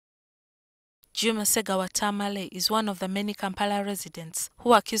Juma Segawa Tamale is one of the many Kampala residents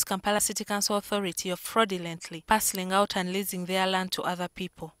who accuse Kampala City Council Authority of fraudulently parcelling out and leasing their land to other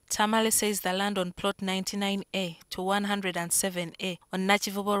people. Tamale says the land on plot 99A to 107A on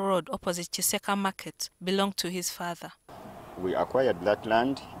Nachivubo Road opposite Chiseka Market belonged to his father. We acquired that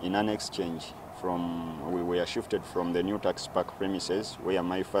land in an exchange we were shifted from the new tax park premises where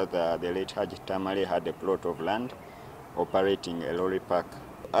my father, the late Haji Tamale, had a plot of land operating a lorry park.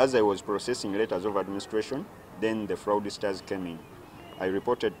 As I was processing letters of administration, then the fraudsters came in. I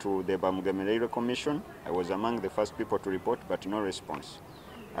reported to the Bamugemelero Commission. I was among the first people to report, but no response.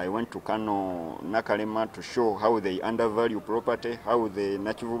 I went to Kano Nakalema to show how they undervalue property, how the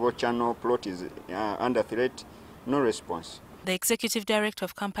Nachivubo Channel plot is under threat. No response. The Executive Director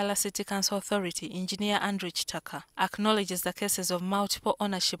of Kampala City Council Authority, Engineer Andrew Chitaka, acknowledges the cases of multiple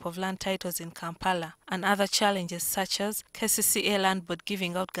ownership of land titles in Kampala and other challenges such as KCCA Land Board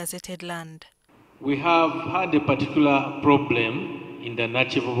giving out gazetted land. We have had a particular problem in the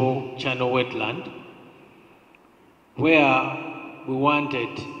Nachivubo Channel wetland where we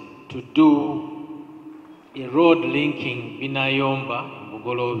wanted to do a road linking Binayomba in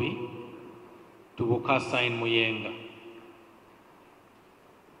Bugolobi to Bukasa in Muyenga.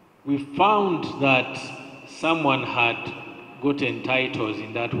 We found that someone had gotten titles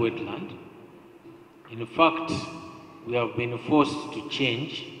in that wetland. In fact, we have been forced to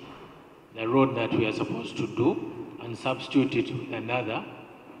change the road that we are supposed to do and substitute it with another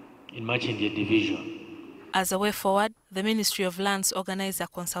in Machindia division. As a way forward, the Ministry of Lands organized a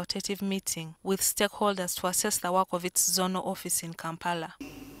consultative meeting with stakeholders to assess the work of its zonal office in Kampala.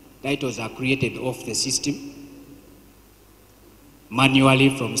 Titles are created off the system,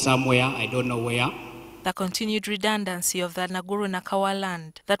 manually from somewhere, I don't know where. The continued redundancy of the Naguru Nakawa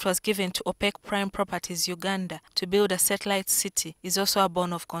land that was given to OPEC Prime Properties Uganda to build a satellite city is also a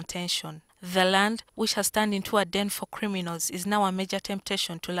bone of contention. The land, which has turned into a den for criminals, is now a major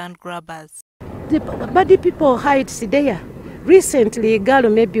temptation to land grabbers. The body people hide there. Recently, a girl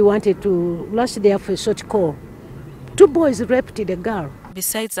maybe wanted to lodge there for a short call. 2 boys raped the girl.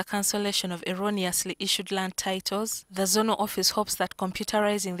 Besides the cancellation of erroneously issued land titles, the zonal office hopes that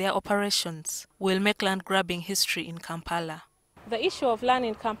computerizing their operations will make land grabbing history in Kampala. The issue of land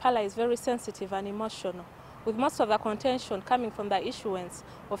in Kampala is very sensitive and emotional, with most of the contention coming from the issuance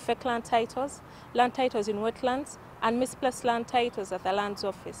of fake land titles in wetlands, and misplaced land titles at the Lands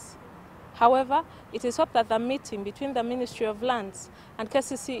Office. However, it is hoped that the meeting between the Ministry of Lands and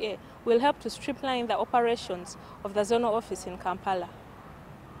KCCA will help to streamline the operations of the zonal office in Kampala.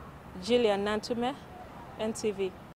 Gillian Nantume, NTV.